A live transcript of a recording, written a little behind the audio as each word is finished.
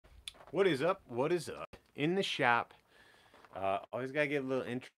What is up? What is up? In the shop. Always gotta give a little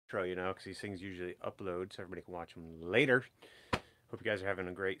intro, you know, because these things usually upload so everybody can watch them later. Hope you guys are having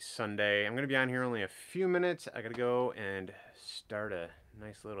a great Sunday. I'm gonna be on here only a few minutes. I gotta go and start a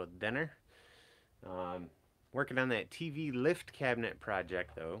nice little dinner. Working on that TV lift cabinet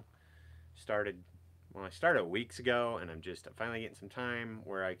project though. I started weeks ago, and I'm finally getting some time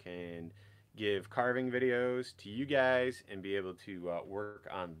where I can give carving videos to you guys and be able to work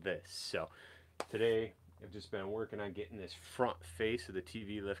on this. So today I've just been working on getting this front face of the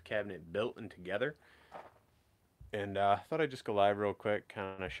TV lift cabinet built and together. And thought I'd just go live real quick,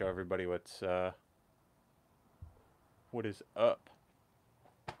 kind of show everybody what is up.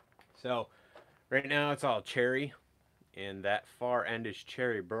 So right now it's all cherry, and that far end is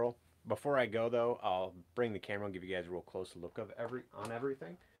cherry burl. Before I go though, I'll bring the camera and give you guys a real close look of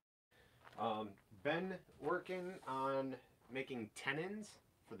everything. Been working on making tenons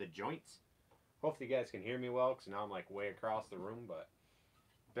for the joints. Hopefully you guys can hear me well, because now I'm like way across the room, but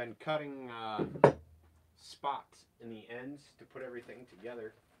been cutting spots in the ends to put everything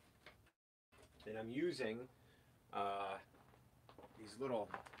together. And I'm using these little,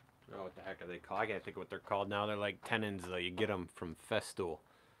 I don't know what the heck are they called? I can't think of what they're called now. They're like tenons though. You get them from Festool.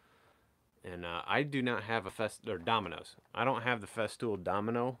 And I do not have or dominoes. I don't have the Festool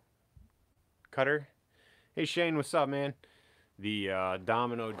domino cutter. Hey Shane, what's up, man? The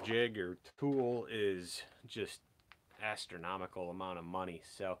domino jig or tool is just astronomical amount of money.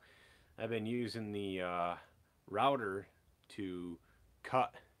 So I've been using the router to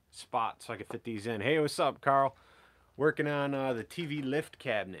cut spots so I can fit these in. Hey, what's up, Carl? Working on the TV lift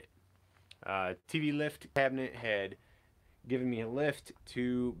cabinet. TV lift cabinet had given me a lift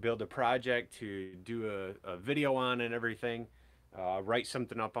to build a project to do a video on and everything. Write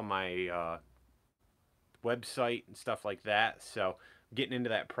something up on my website and stuff like that. So getting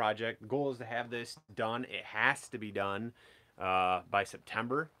into that project. The goal is to have this done. It has to be done by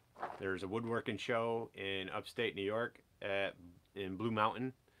September. There's a woodworking show in upstate New York in Blue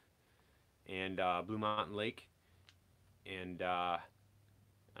Mountain and Blue Mountain Lake, and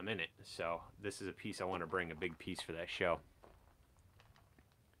I'm in it. So this is a piece I want to bring, a big piece for that show.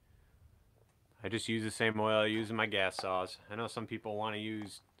 I just use the same oil I use in my gas saws. I know some people want to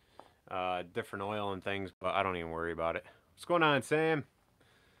use different oil and things, but I don't even worry about it. What's going on, Sam?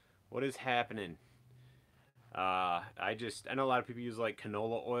 What is happening? I know a lot of people use like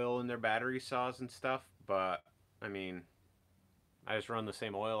canola oil in their battery saws and stuff, but I mean, I just run the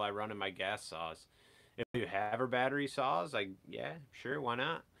same oil I run in my gas saws. If you have a battery saws, yeah, sure, why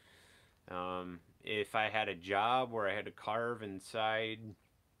not? If I had a job where I had to carve inside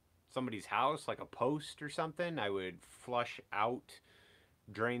somebody's house, like a post or something, I would flush out,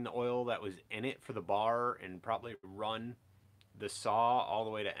 drain the oil that was in it for the bar, and probably run the saw all the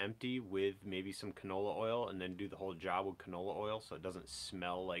way to empty with maybe some canola oil, and then do the whole job with canola oil so it doesn't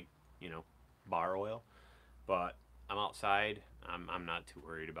smell like, you know, bar oil. But I'm outside. I'm not too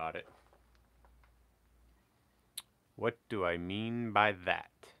worried about it. What do I mean by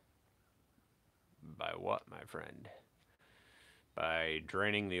that? By what, my friend? By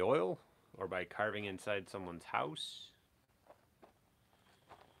draining the oil, or by carving inside someone's house?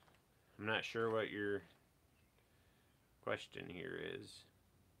 I'm not sure what your question here is.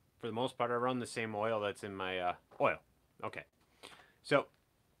 For the most part, I run the same oil that's in my oil. Okay. So,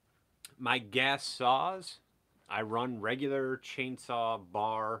 my gas saws, I run regular chainsaw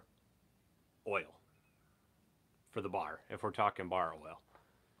bar oil for the bar, if we're talking bar oil.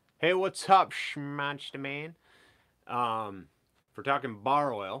 Hey, what's up, Schmonster man? If we're talking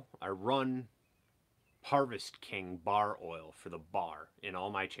bar oil, I run Harvest King bar oil for the bar in all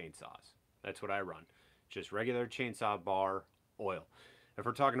my chainsaws. That's what I run. Just regular chainsaw bar oil. If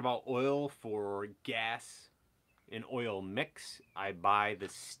we're talking about oil for gas and oil mix, I buy the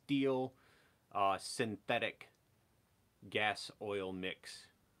Steel synthetic gas oil mix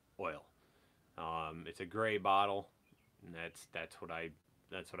oil. It's a gray bottle, and that's what I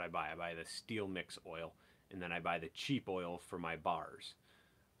buy. I buy the Steel mix oil, and then I buy the cheap oil for my bars.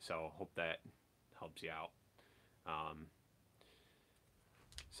 So hope that helps you out.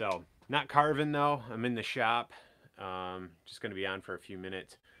 So not carving though. I'm in the shop. Just going to be on for a few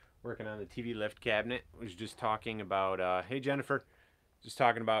minutes, working on the TV lift cabinet. Was just talking about. Hey Jennifer, just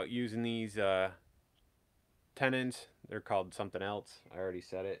talking about using these tenons. They're called something else. I already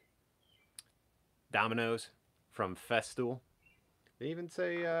said it. Dominoes from Festool. They even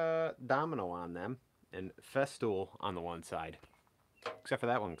say domino on them and Festool on the one side. Except for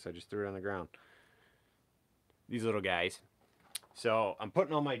that one, because I just threw it on the ground. These little guys. So I'm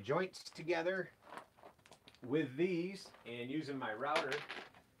putting all my joints together with these and using my router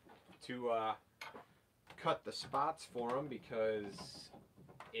to cut the spots for them because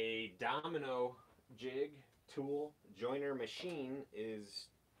a domino jig tool joiner machine is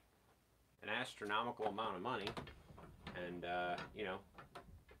an astronomical amount of money, and you know,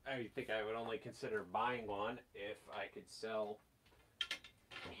 I think I would only consider buying one if I could sell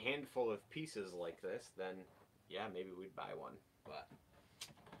a handful of pieces like this. Then yeah, maybe we'd buy one. But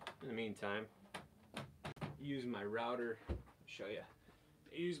in the meantime, use my router. Show you.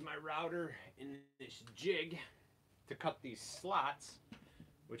 I use my router in this jig to cut these slots,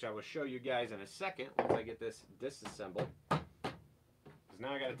 which I will show you guys in a second once I get this disassembled. Because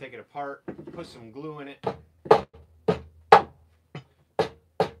now I got to take it apart, put some glue in it,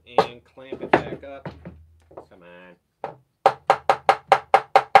 and clamp it back up. Come on.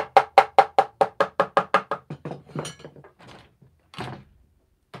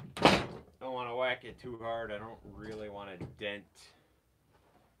 Don't want to whack it too hard. I don't really want to dent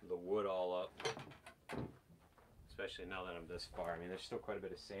the wood all up, especially now that I'm this far. I mean, there's still quite a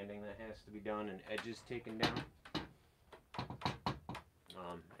bit of sanding that has to be done and edges taken down.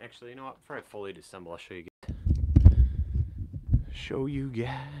 Actually, you know what? Before I fully disassemble, I'll show you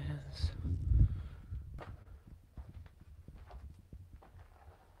guys.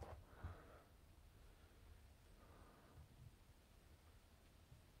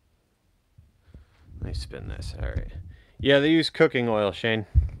 Let me spin this. All right. Yeah, they use cooking oil, Shane.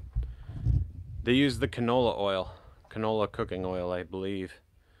 They use the canola oil. Canola cooking oil, I believe.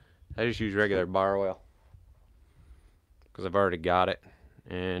 I just use regular bar oil because I've already got it.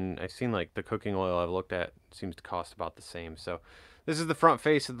 And I've seen like the cooking oil I've looked at seems to cost about the same. So this is the front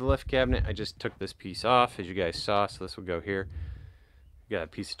face of the lift cabinet. I just took this piece off, as you guys saw, so this will go here. Got a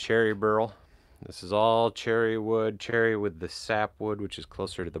piece of cherry burl. This is all cherry wood with the sapwood, which is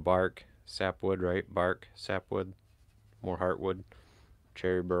closer to the bark. Sapwood, right? Bark, sapwood, more heartwood,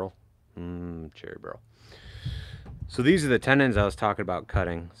 cherry burl. Cherry burl. So these are the tenons I was talking about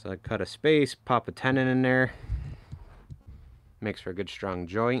cutting. So I cut a space, pop a tenon in there. Makes for a good strong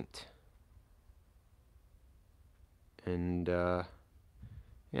joint. And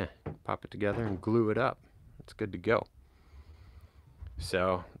yeah, pop it together and glue it up. It's good to go.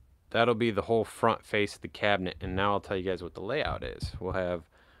 So that'll be the whole front face of the cabinet. And now I'll tell you guys what the layout is. We'll have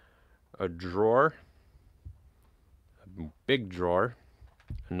a drawer, a big drawer,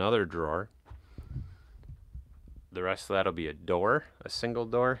 another drawer. The rest of that'll be a door, a single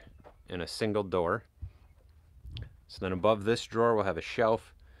door, and a single door. So then above this drawer we'll have a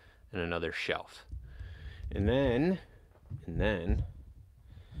shelf and another shelf. And then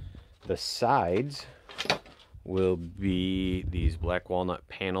the sides will be these black walnut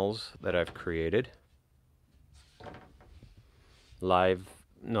panels that I've created. The live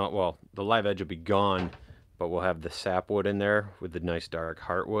edge will be gone, but we'll have the sapwood in there with the nice dark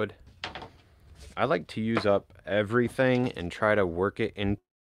heartwood. I like to use up everything and try to work it into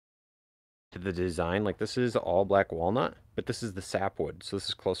the design. Like this is all black walnut, but this is the sapwood, so this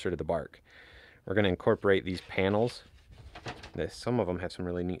is closer to the bark. We're going to incorporate these panels. Some of them have some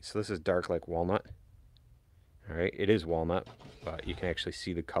really neat. So this is dark like walnut. All right, it is walnut, but you can actually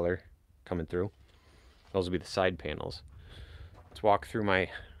see the color coming through. Those will be the side panels. Let's walk through my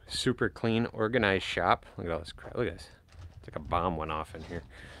super clean, organized shop. Look at all this crap. Look at this. It's like a bomb went off in here.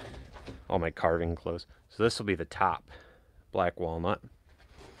 All my carving clothes. So this will be the top, black walnut.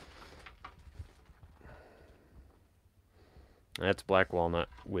 That's black walnut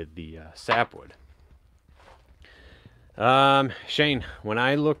with the sapwood. Shane, when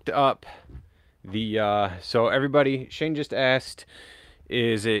I looked up the, so everybody, Shane just asked,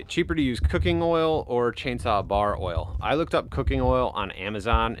 is it cheaper to use cooking oil or chainsaw bar oil? I looked up cooking oil on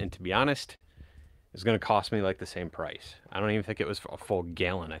Amazon, and to be honest, it's going to cost me like the same price. I don't even think it was a full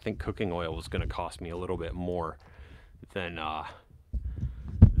gallon. I think cooking oil was going to cost me a little bit more than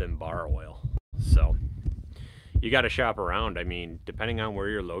bar oil. So you got to shop around. I mean, depending on where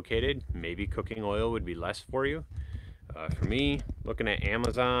you're located, maybe cooking oil would be less for you. For me, looking at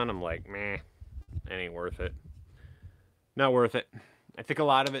Amazon, I'm like, meh, it ain't worth it. Not worth it. I think a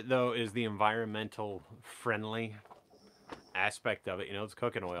lot of it, though, is the environmental friendly aspect of it. You know, it's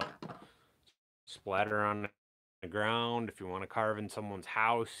cooking oil. Splatter on the ground. If you want to carve in someone's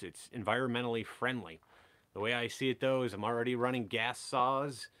house, it's environmentally friendly. The way I see it, though, is I'm already running gas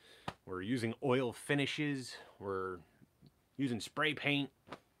saws. We're using oil finishes. We're using spray paint.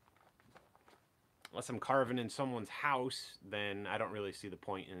 Unless I'm carving in someone's house, then I don't really see the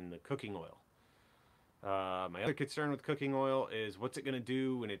point in the cooking oil. My other concern with cooking oil is what's it going to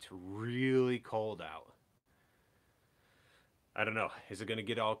do when it's really cold out? I don't know. Is it going to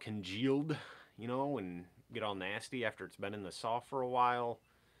get all congealed, you know, and get all nasty after it's been in the saw for a while?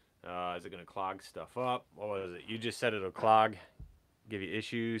 Is it going to clog stuff up? What was it? You just said it'll clog, give you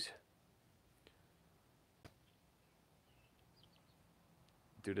issues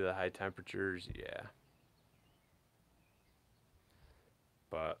due to the high temperatures. Yeah.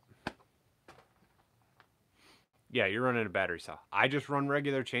 But yeah, you're running a battery saw. I just run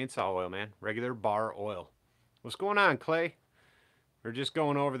regular chainsaw oil, man. Regular bar oil. What's going on, Clay? We're just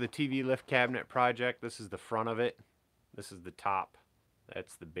going over the TV lift cabinet project. This is the front of it. This is the top.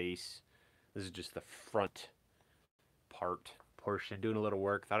 That's the base. This is just the front part portion. Doing a little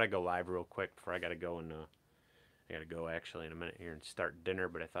work. Thought I'd go live real quick before I gotta go and I gotta go actually in a minute here and start dinner,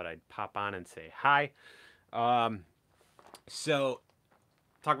 but I thought I'd pop on and say hi. So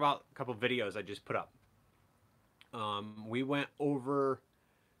talk about a couple videos I just put up. We went over,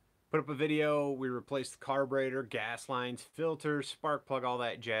 put up a video. We replaced the carburetor, gas lines, filters, spark plug, all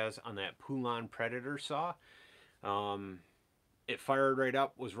that jazz on that Poulan Predator saw. It fired right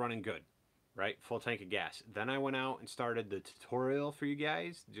up, was running good, right? Full tank of gas. Then I went out and started the tutorial for you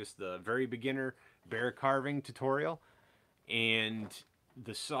guys, just the very beginner bear carving tutorial. And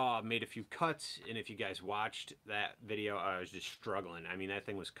the saw made a few cuts, and if you guys watched that video, I was just struggling. I mean, that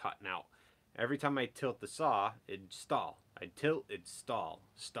thing was cutting out. Every time I tilt the saw, it'd stall. I'd tilt, it'd stall,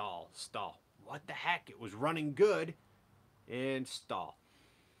 stall, stall. What the heck? It was running good and stall.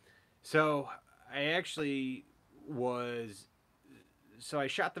 So I actually was, so I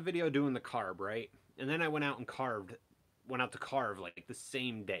shot the video doing the carb, right? And then I went out and went out to carve like the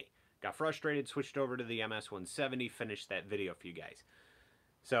same day. Got frustrated, switched over to the MS-170, finished that video for you guys.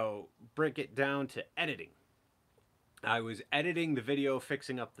 So break it down to editing. I was editing the video,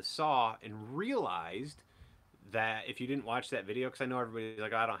 fixing up the saw, and realized that if you didn't watch that video, because I know everybody's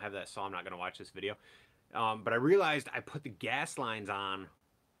like, oh, I don't have that saw, I'm not going to watch this video. But I realized I put the gas lines on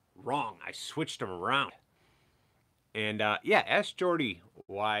wrong. I switched them around. And yeah, ask Jordy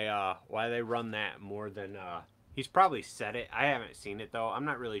why they run that more than... he's probably said it. I haven't seen it, though. I'm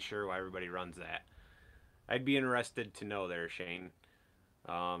not really sure why everybody runs that. I'd be interested to know there, Shane,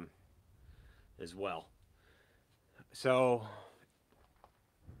 as well. So,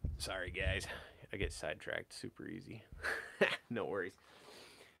 sorry guys, I get sidetracked super easy. No worries.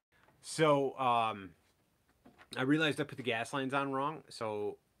 So, I realized I put the gas lines on wrong,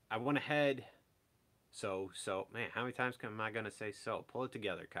 so I went ahead. So, man, how many times am I gonna say so? Pull it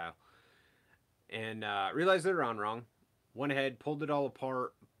together, Kyle. And realized they're on wrong. Went ahead, pulled it all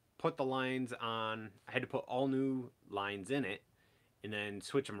apart, put the lines on. I had to put all new lines in it, and then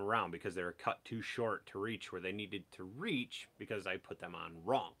switch them around because they were cut too short to reach where they needed to reach because I put them on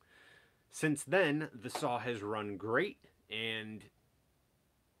wrong. Since then, the saw has run great, and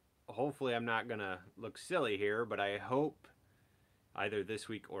hopefully I'm not gonna look silly here, but I hope either this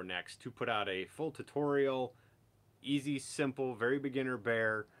week or next to put out a full tutorial, easy, simple, very beginner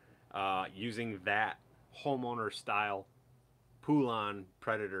bear, using that homeowner style Poulan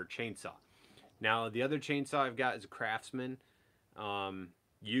Predator chainsaw. Now the other chainsaw I've got is a Craftsman.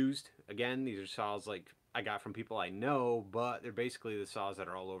 Used. Again, these are saws like I got from people I know, but they're basically the saws that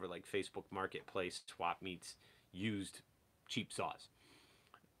are all over like Facebook Marketplace, swap meets, used cheap saws.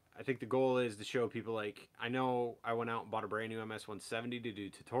 I think the goal is to show people like, I know I went out and bought a brand new MS-170 to do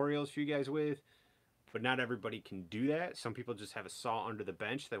tutorials for you guys with, but not everybody can do that. Some people just have a saw under the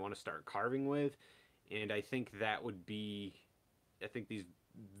bench they want to start carving with, and I think that would be, I think these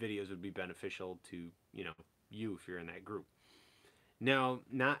videos would be beneficial to, you know, you if you're in that group. Now,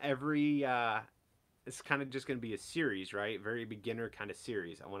 not every, it's kind of just going to be a series, right? Very beginner kind of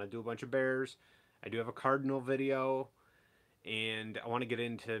series. I want to do a bunch of bears. I do have a cardinal video, and I want to get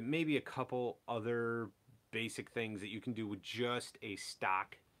into maybe a couple other basic things that you can do with just a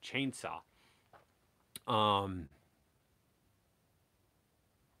stock chainsaw.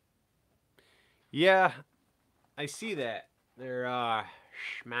 Yeah, I see that. They're,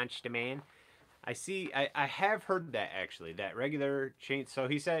 Schmanch man. I have heard that actually, that regular chainsaw. So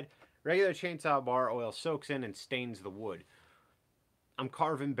he said regular chainsaw bar oil soaks in and stains the wood. I'm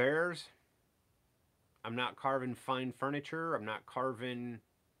carving bears. I'm not carving fine furniture. I'm not carving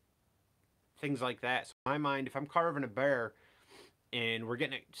things like that. So in my mind, if I'm carving a bear and we're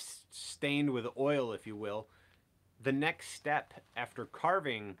getting it stained with oil, if you will, the next step after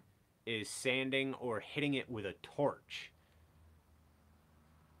carving is sanding or hitting it with a torch.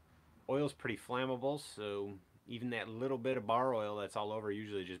 Oil's pretty flammable, so even that little bit of bar oil that's all over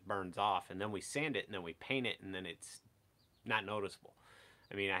usually just burns off, and then we sand it and then we paint it, and then it's not noticeable.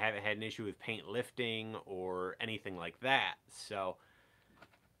 I mean, I haven't had an issue with paint lifting or anything like that, so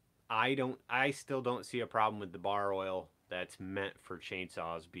I still don't see a problem with the bar oil that's meant for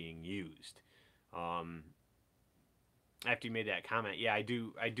chainsaws being used. after you made that comment, yeah, I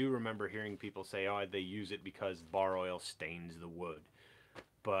do remember hearing people say, oh, they use it because bar oil stains the wood.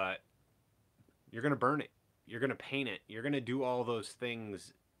 But you're gonna burn it, you're gonna paint it, you're gonna do all those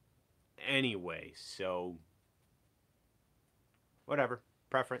things anyway. So whatever,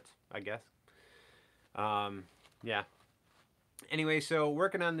 preference, I guess. Yeah. Anyway, so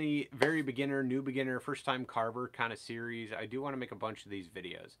working on the very beginner, new beginner, first time carver kind of series. I do want to make a bunch of these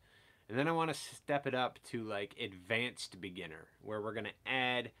videos. And then I want to step it up to like advanced beginner, where we're going to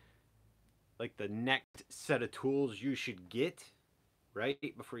add like the next set of tools you should get, right?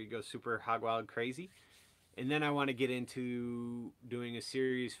 Before you go super hog wild crazy. And then I want to get into doing a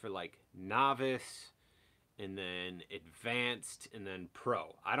series for like novice, and then advanced, and then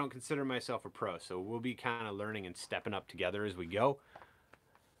pro. I don't consider myself a pro, so we'll be kind of learning and stepping up together as we go.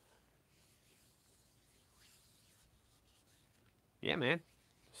 Yeah, man.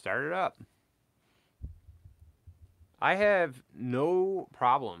 Start it up. I have no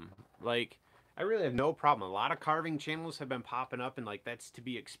problem. Like, I really have no problem. A lot of carving channels have been popping up, and like that's to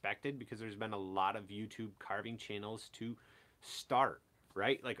be expected because there's been a lot of YouTube carving channels to start,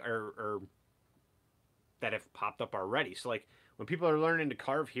 right? Like, or that have popped up already. So like when people are learning to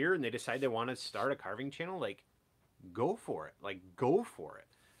carve here and they decide they want to start a carving channel, like go for it. Like go for it.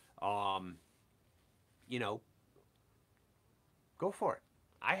 You know, go for it.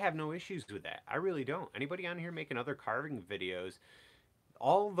 I have no issues with that. I really don't. Anybody on here making other carving videos,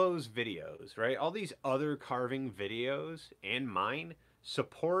 all those videos, right? All these other carving videos and mine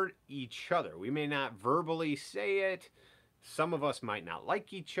support each other. We may not verbally say it. Some of us might not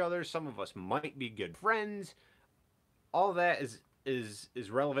like each other. Some of us might be good friends. All that is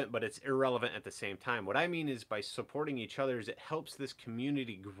relevant, but it's irrelevant at the same time. What I mean is by supporting each other is it helps this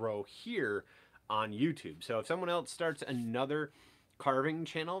community grow here on YouTube. So if someone else starts another carving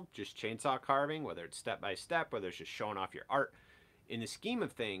channel, just chainsaw carving, whether it's step by step, whether it's just showing off your art, in the scheme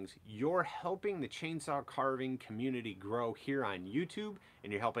of things, you're helping the chainsaw carving community grow here on YouTube,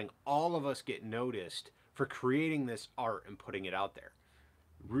 and you're helping all of us get noticed for creating this art and putting it out there.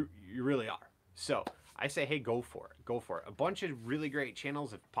 You really are. So I say, hey, go for it. Go for it. A bunch of really great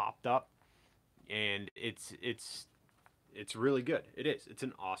channels have popped up, and it's really good. It is. It's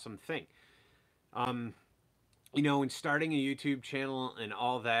an awesome thing. You know, in starting a YouTube channel and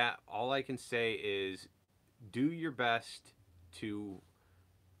all that, all I can say is do your best to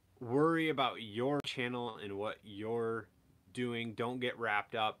worry about your channel and what you're doing. Don't get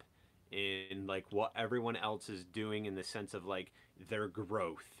wrapped up in like what everyone else is doing in the sense of like their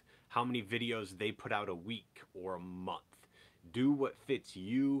growth, how many videos they put out a week or a month. Do what fits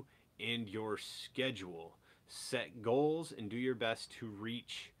you and your schedule. Set goals and do your best to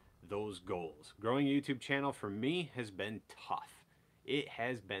reach those goals. Growing a YouTube channel for me has been tough. It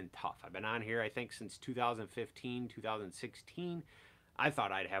has been tough. I've been on here, I think, since 2015, 2016. I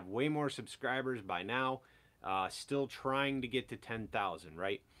thought I'd have way more subscribers by now. Still trying to get to 10,000,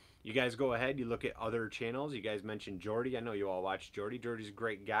 right? You guys go ahead, you look at other channels. You guys mentioned Jordy. I know you all watch Jordy. Jordy's a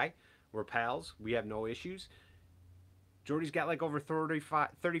great guy. We're pals. We have no issues. Jordy's got like over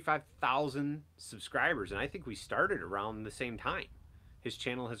 35,000 subscribers, and I think we started around the same time. His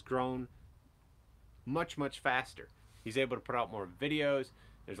channel has grown much, much faster. He's able to put out more videos.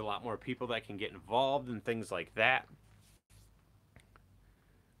 There's a lot more people that can get involved and things like that.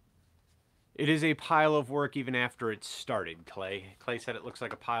 It is a pile of work even after it's started, Clay. Clay said it looks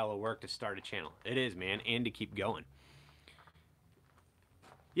like a pile of work to start a channel. It is, man, and to keep going.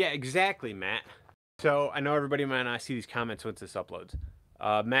 Yeah, exactly, Matt. So I know everybody might not see these comments once this uploads.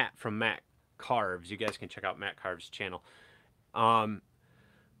 Matt from Matt Carves. You guys can check out Matt Carves' channel.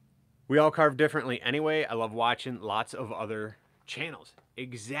 We all carve differently anyway. I love watching lots of other channels.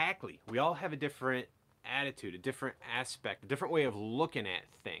 Exactly. We all have a different attitude, a different aspect, a different way of looking at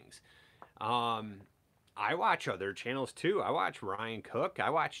things. I watch other channels too. I watch Ryan Cook.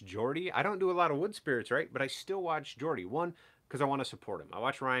 I watch Jordy. I don't do a lot of wood spirits, right? But I still watch Jordy. One, because I want to support him. I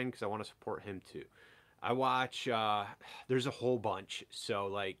watch Ryan because I want to support him too. I watch, there's a whole bunch. So,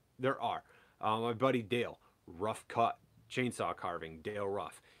 like, there are. My buddy Dale, Rough Cut, Chainsaw Carving, Dale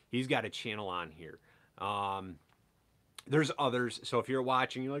Ruff. He's got a channel on here. There's others. So if you're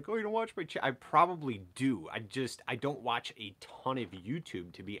watching, you're like, oh, you don't watch my channel. I probably do. I don't watch a ton of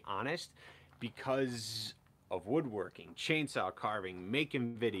YouTube, to be honest, because of woodworking, chainsaw carving,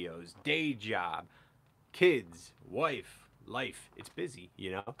 making videos, day job, kids, wife, life. It's busy,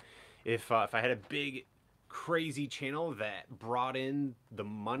 you know. If I had a big, crazy channel that brought in the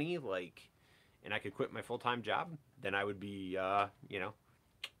money, like, and I could quit my full-time job, then I would be, you know,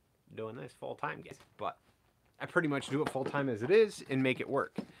 doing this full-time, guys. But I pretty much do it full-time as it is and make it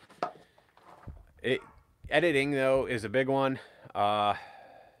work. Editing, though, is a big one. Fabienne.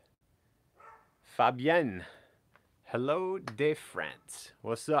 Hello de France.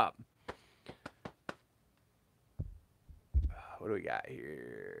 What's up? What do we got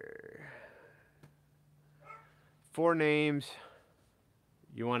here? 4 names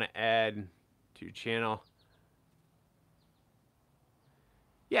you want to add to your channel.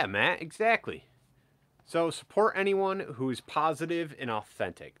 Yeah, Matt, exactly. So support anyone who is positive and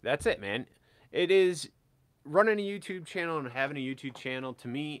authentic. That's it, man. It is running a YouTube channel and having a YouTube channel. To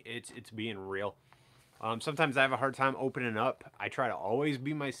me, it's being real. Sometimes I have a hard time opening up. I try to always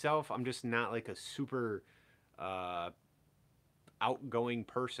be myself. I'm just not like a super outgoing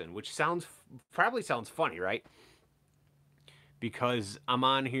person, which probably sounds funny, right? Because I'm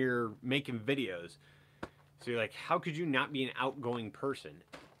on here making videos. So you're like, how could you not be an outgoing person?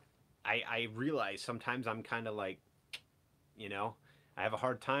 I realize sometimes I'm kind of like, you know, I have a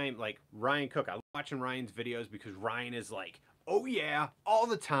hard time. Like Ryan Cook, I love watching Ryan's videos because Ryan is like, oh yeah, all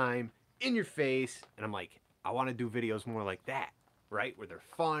the time, in your face. And I'm like, I want to do videos more like that, right? Where they're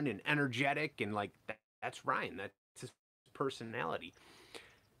fun and energetic and like, that's Ryan. That's his personality.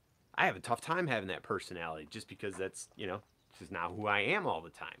 I have a tough time having that personality just because that's, you know, this is not who I am all the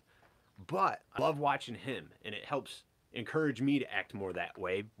time. But I love watching him, and it helps encourage me to act more that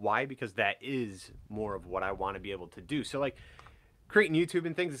way. Why? Because that is more of what I want to be able to do. So like creating YouTube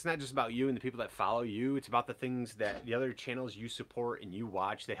and things, it's not just about you and the people that follow you. It's about the things that the other channels you support and you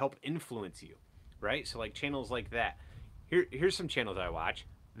watch that help influence you, right? So like channels like that. Here's some channels I watch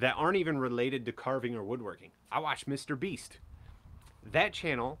that aren't even related to carving or woodworking. I watch Mr. Beast. That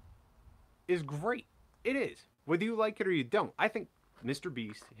channel is great. It is. Whether you like it or you don't. I think Mr.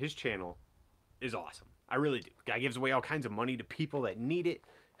 Beast, his channel, is awesome. I really do. Guy gives away all kinds of money to people that need it,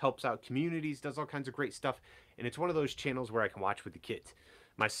 helps out communities, does all kinds of great stuff. And it's one of those channels where I can watch with the kids.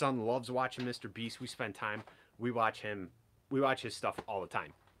 My son loves watching Mr. Beast. We spend time. We watch his stuff all the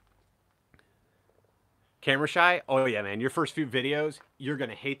time. Camera shy? Oh yeah, man. Your first few videos, you're going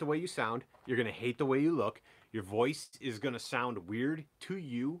to hate the way you sound. You're going to hate the way you look. Your voice is going to sound weird to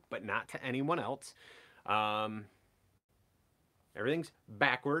you, but not to anyone else. Everything's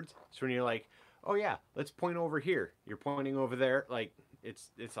backwards. So when you're like, oh yeah, let's point over here, you're pointing over there. Like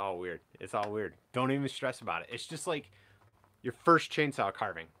it's all weird. It's all weird. Don't even stress about it. It's just like your first chainsaw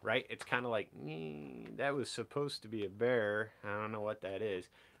carving, right? It's kind of like, that was supposed to be a bear. I don't know what that is,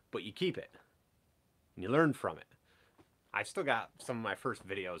 but you keep it and you learn from it. I still got some of my first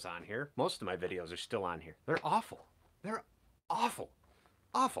videos on here. Most of my videos are still on here. They're awful. They're awful.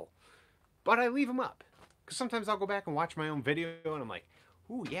 Awful. But I leave them up. Because sometimes I'll go back and watch my own video and I'm like,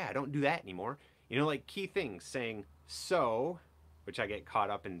 ooh, yeah, I don't do that anymore. You know, like key things, saying so, which I get caught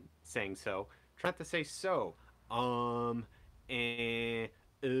up in saying so. Try not to say so.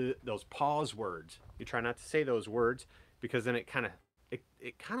 Those pause words. You try not to say those words because then it kind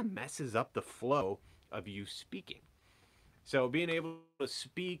of messes up the flow of you speaking. So being able to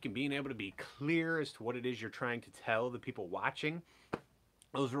speak and being able to be clear as to what it is you're trying to tell the people watching,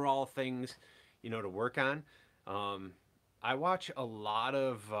 those are all things, you know, to work on. I watch a lot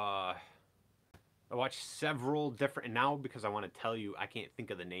of, I watch several different, and now because I want to tell you, I can't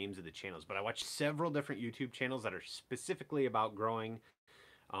think of the names of the channels, but I watch several different YouTube channels that are specifically about growing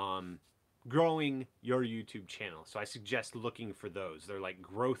your YouTube channel. So I suggest looking for those. They're like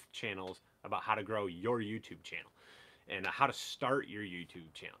growth channels about how to grow your YouTube channel and how to start your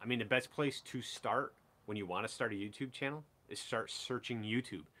YouTube channel. I mean, the best place to start when you want to start a YouTube channel is start searching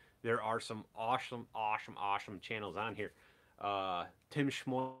YouTube. There are some awesome channels on here. Tim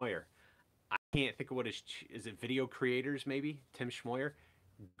Schmoyer. I can't think of what is it Video Creators maybe? Tim Schmoyer.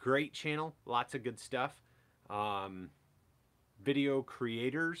 Great channel. Lots of good stuff. Video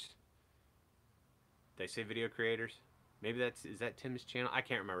Creators. Did I say Video Creators? Maybe is that Tim's channel? I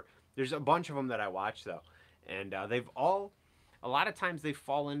can't remember. There's a bunch of them that I watch though. And they've all, a lot of times they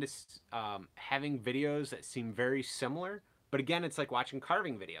fall into having videos that seem very similar. But again, it's like watching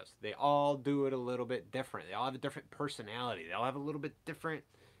carving videos. They all do it a little bit different. They all have a different personality. They all have a little bit different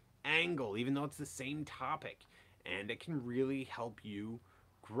angle, even though it's the same topic. And it can really help you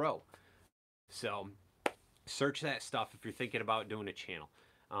grow. So search that stuff if you're thinking about doing a channel.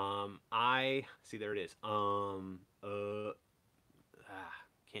 See, there it is.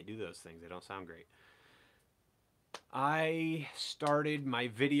 Can't do those things. They don't sound great. I started my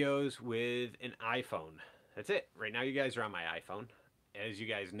videos with an iPhone. That's it. Right now you guys are on my iPhone. As you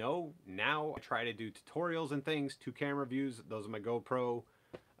guys know, now I try to do tutorials and things, 2 camera views. Those are my GoPro,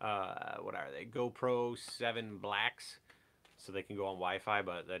 what are they? GoPro 7 Blacks. So they can go on Wi-Fi,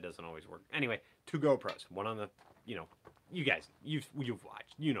 but that doesn't always work. Anyway, 2 GoPros. One on the, you know, you guys, you've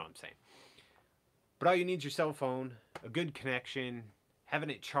watched. You know what I'm saying. But all you need is your cell phone, a good connection,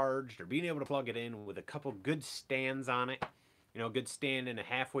 having it charged, or being able to plug it in with a couple good stands on it. You know, a good stand and a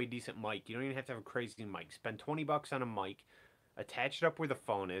halfway decent mic. You don't even have to have a crazy mic. Spend 20 bucks on a mic, attach it up where the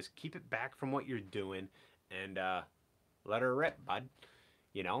phone is, keep it back from what you're doing, and let her rip, bud.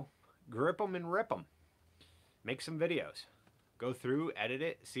 You know, grip them and rip them. Make some videos. Go through, edit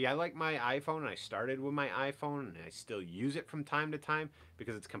it. See, I like my iPhone, and I started with my iPhone, and I still use it from time to time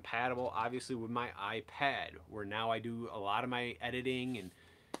because it's compatible, obviously, with my iPad, where now I do a lot of my editing and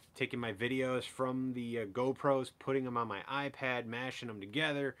taking my videos from the GoPros, putting them on my iPad, mashing them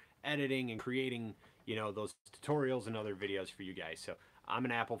together, editing, and creating, you know, those tutorials and other videos for you guys. So I'm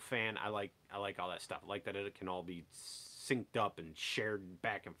an Apple fan. I like all that stuff. I like that it can all be synced up and shared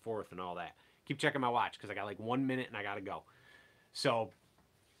back and forth and all that. Keep checking my watch because I got like 1 minute and I gotta go. So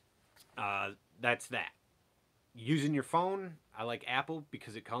that's that. Using your phone, I like Apple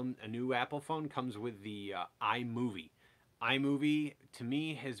because a new Apple phone comes with the iMovie. iMovie to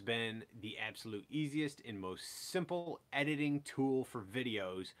me has been the absolute easiest and most simple editing tool for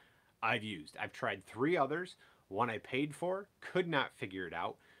videos I've used. I've tried 3 others. One I paid for, could not figure it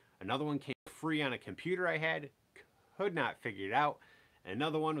out. Another one came free on a computer I had, could not figure it out.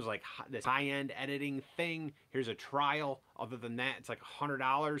 Another one was like this high-end editing thing. Here's a trial. Other than that, it's like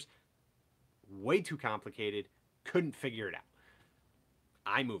 $100. Way too complicated. Couldn't figure it out.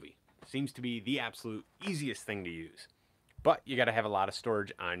 iMovie seems to be the absolute easiest thing to use. But you got to have a lot of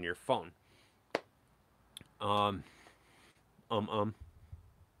storage on your phone.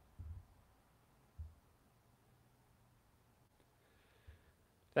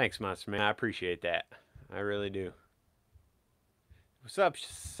 Thanks, Monster Man. I appreciate that. I really do. What's up,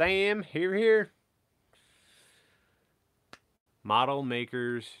 Sam? Here. Model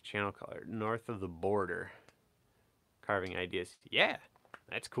makers, channel color, north of the border. Carving ideas. Yeah,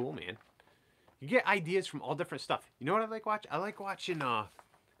 that's cool, man. You get ideas from all different stuff. You know what I like watching? I like watching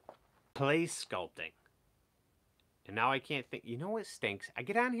play sculpting. And now I can't think. You know what stinks? I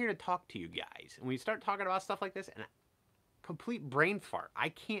get on here to talk to you guys. And when you start talking about stuff like this, and complete brain fart. I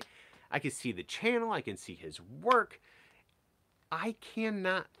can see the channel. I can see his work. I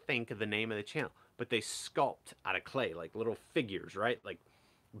cannot think of the name of the channel, but they sculpt out of clay, like little figures, right? Like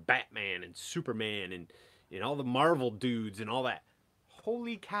Batman and Superman and all the Marvel dudes and all that.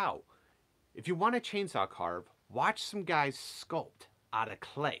 Holy cow. If you want a chainsaw carve, watch some guys sculpt out of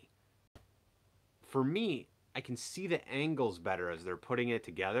clay. For me, I can see the angles better as they're putting it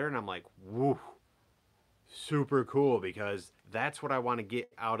together, and I'm like, woo, super cool, because that's what I want to get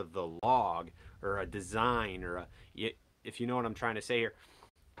out of the log or a design or if you know what I'm trying to say here.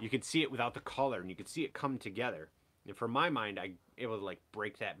 You can see it without the color, and you can see it come together. And for my mind, I'm able to like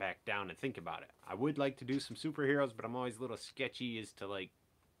break that back down and think about it. I would like to do some superheroes, but I'm always a little sketchy as to like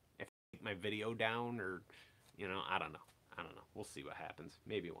if I take my video down or, you know, I don't know. We'll see what happens.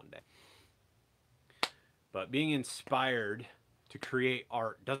 Maybe one day. But being inspired to create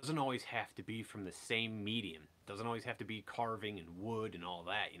art doesn't always have to be from the same medium. It doesn't always have to be carving and wood and all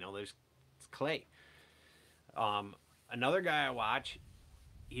that. You know, it's clay. Another guy I watch,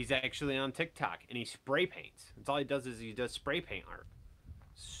 he's actually on TikTok, and he spray paints. That's all he does, is he does spray paint art.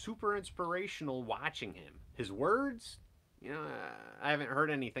 Super inspirational watching him. His words, you know, I haven't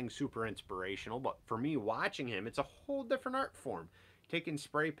heard anything super inspirational, but for me watching him, it's a whole different art form. Taking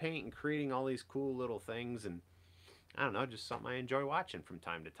spray paint and creating all these cool little things, and I don't know, just something I enjoy watching from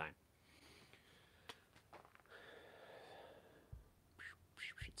time to time.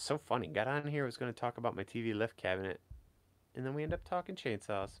 It's so funny. Got on here, was going to talk about my TV lift cabinet, and then we end up talking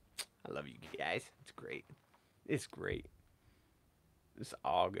chainsaws. I love you guys. It's great. It's great. It's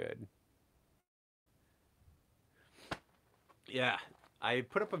all good. Yeah, I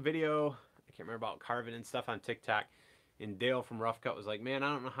put up a video, I can't remember, about carving and stuff on TikTok, and Dale from Rough Cut was like, man,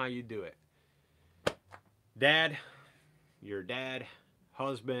 I don't know how you do it. Dad, your dad,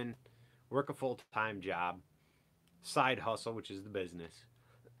 husband, work a full-time job, side hustle, which is the business,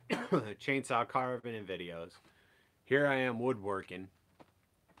 chainsaw carving and videos. Here I am woodworking.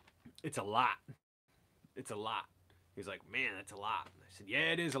 It's a lot. It's a lot. He's like, man, that's a lot. I said,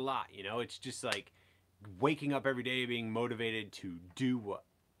 yeah, it is a lot. You know, it's just like waking up every day being motivated to do what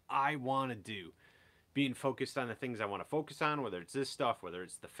I want to do. Being focused on the things I want to focus on, whether it's this stuff, whether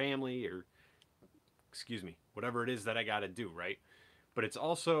it's the family, or, excuse me, whatever it is that I got to do, right? But it's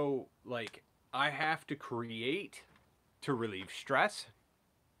also like I have to create to relieve stress.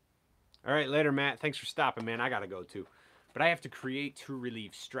 All right, later, Matt. Thanks for stopping, man. I got to go too. But I have to create to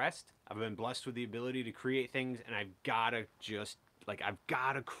relieve stress. I've been blessed with the ability to create things, and I've got to just, like, I've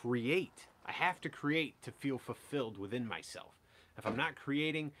got to create. I have to create to feel fulfilled within myself. If I'm not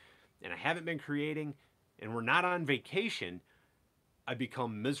creating, and I haven't been creating, and we're not on vacation, I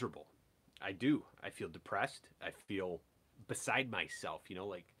become miserable. I do. I feel depressed. I feel beside myself, you know,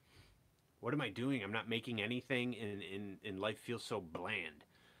 like, what am I doing? I'm not making anything, and life feels so bland.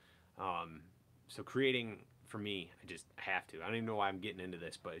 Um, so creating, for me, I just have to. I don't even know why I'm getting into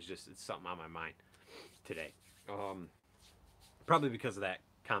this, but it's something on my mind today. Um, Probably because of that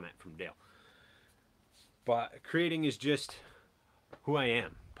comment from Dale. But creating is just who I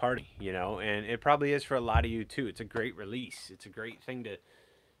am, party, you know, and it probably is for a lot of you too. It's a great release. It's a great thing to,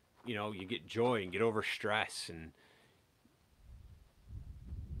 you know, you get joy and get over stress. And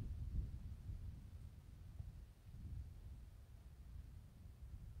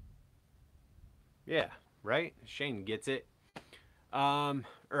yeah, right? Shane gets it. Or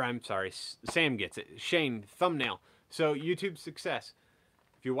I'm sorry, Sam gets it. Shane, thumbnail. So YouTube success.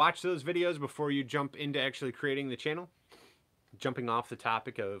 If you watch those videos before you jump into actually creating the channel, jumping off the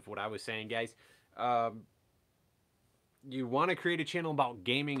topic of what I was saying, guys, you want to create a channel about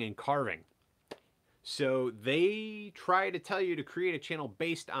gaming and carving. So they try to tell you to create a channel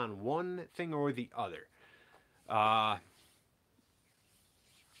based on one thing or the other.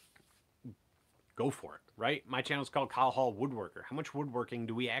 Go for it, right? My channel is called Kyle Hall Woodworker. How much woodworking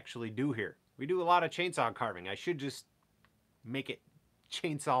do we actually do here? We do a lot of chainsaw carving. I should just make it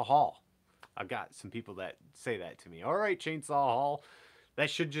Chainsaw Hall. I've got some people that say that to me. All right, Chainsaw Hall. That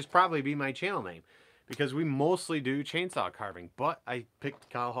should just probably be my channel name, because we mostly do chainsaw carving, but I picked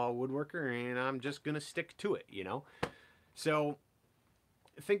Kyle Hall Woodworker and I'm just going to stick to it, you know? So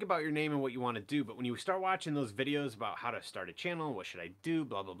think about your name and what you want to do, but when you start watching those videos about how to start a channel, what should I do,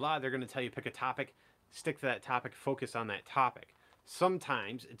 blah, blah, blah, they're going to tell you pick a topic, stick to that topic, focus on that topic.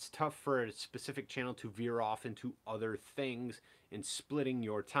 Sometimes it's tough for a specific channel to veer off into other things and splitting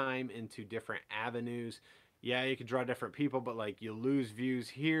your time into different avenues. Yeah, you could draw different people, but like you lose views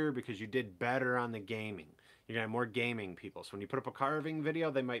here because you did better on the gaming. You're gonna have more gaming people. So when you put up a carving video,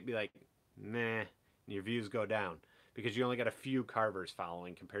 they might be like, nah, and your views go down because you only got a few carvers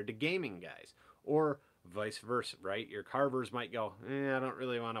following compared to gaming guys. Or vice versa, right? Your carvers might go, I don't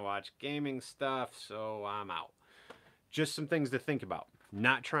really want to watch gaming stuff, so I'm out. Just some things to think about.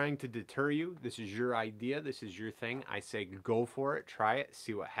 Not trying to deter you. This is your idea. This is your thing. I say go for it. Try it.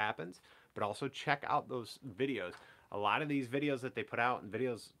 See what happens. But also check out those videos. A lot of these videos that they put out and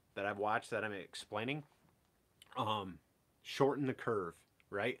videos that I've watched that I'm explaining, shorten the curve,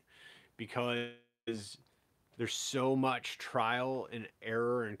 right? Because there's so much trial and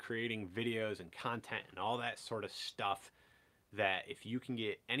error in creating videos and content and all that sort of stuff that if you can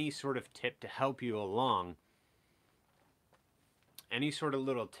get any sort of tip to help you along, any sort of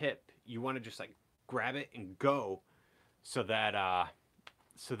little tip, you want to just like grab it and go, so that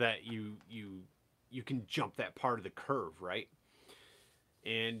you can jump that part of the curve, right?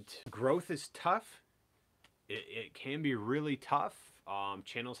 And growth is tough. It can be really tough.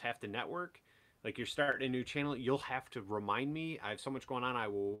 Channels have to network. Like you're starting a new channel, you'll have to remind me. I have so much going on.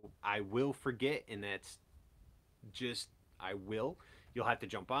 I will forget, and that's just I will. You'll have to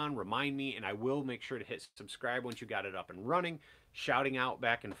jump on, remind me, and I will make sure to hit subscribe once you got it up and running. Shouting out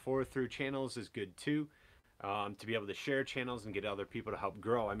back and forth through channels is good too. To be able to share channels and get other people to help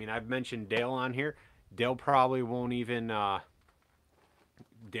grow. I mean, I've mentioned Dale on here. Dale probably won't even,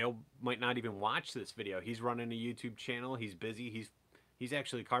 Dale might not even watch this video. He's running a YouTube channel. He's busy. He's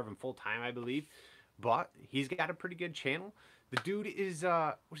actually carving full time, I believe. But he's got a pretty good channel. The dude is,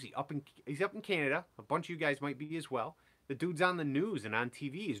 what is he, he's up in Canada. A bunch of you guys might be as well. The dude's on the news and on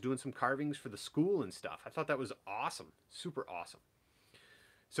TV. He's doing some carvings for the school and stuff. I thought that was awesome. Super awesome.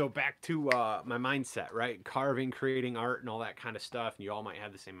 So back to my mindset, right? Carving, creating art, and all that kind of stuff. And you all might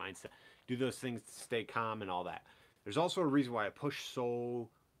have the same mindset. Do those things to stay calm and all that. There's also a reason why I push so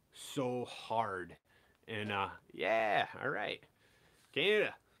hard. And yeah, all right.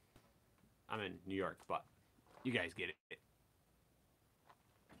 Canada. I'm in New York, but you guys get it.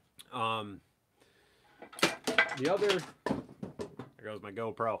 The other, there goes my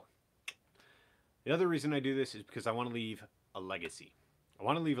GoPro. The other reason I do this is because I want to leave a legacy. I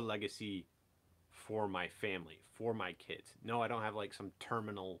want to leave a legacy for my family, for my kids. No, I don't have like some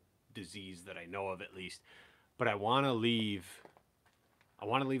terminal disease that I know of at least, but I want to leave a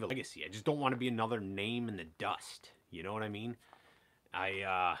legacy. I just don't want to be another name in the dust. You know what I mean?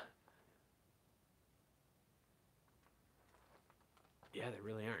 Yeah, they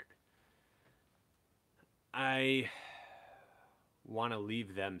really aren't. I want to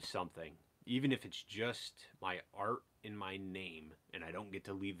leave them something, even if it's just my art in my name, and I don't get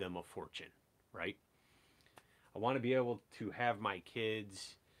to leave them a fortune, right? I want to be able to have my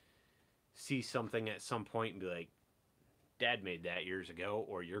kids see something at some point and be like, dad made that years ago,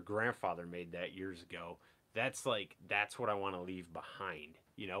 or your grandfather made that years ago. That's what I want to leave behind,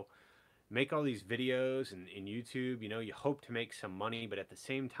 you know? Make all these videos and YouTube, you know, you hope to make some money, but at the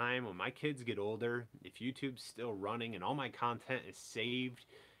same time, when my kids get older, if YouTube's still running and all my content is saved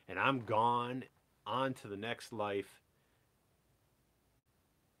and I'm gone on to the next life,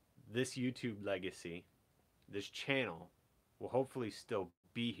 this YouTube legacy, this channel will hopefully still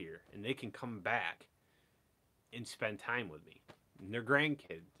be here and they can come back and spend time with me. And their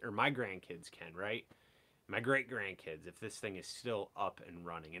grandkids, or my grandkids can, right? My great grandkids, if this thing is still up and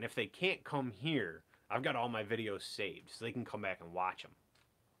running. And if they can't come here, I've got all my videos saved so they can come back and watch them.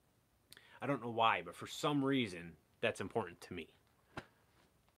 I don't know why, but for some reason, that's important to me.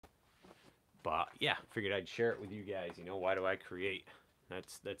 But yeah, figured I'd share it with you guys. You know, why do I create?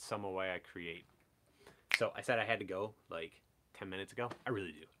 That's some of why I create. So I said I had to go like 10 minutes ago. I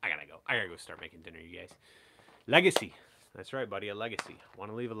really do. I gotta go. I gotta go start making dinner, you guys. Legacy. That's right, buddy. A legacy.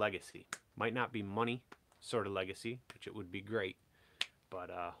 Want to leave a legacy. Might not be money sort of legacy, which it would be great,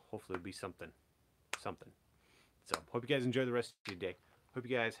 but hopefully it'll be something. So hope you guys enjoy the rest of your day. Hope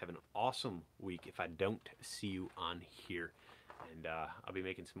you guys have an awesome week if I don't see you on here, and I'll be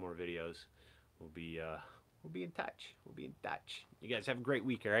making some more videos. We'll be in touch. You guys have a great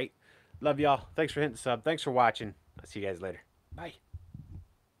week. All right, love y'all. Thanks for hitting sub. Thanks for watching. I'll see you guys later. Bye.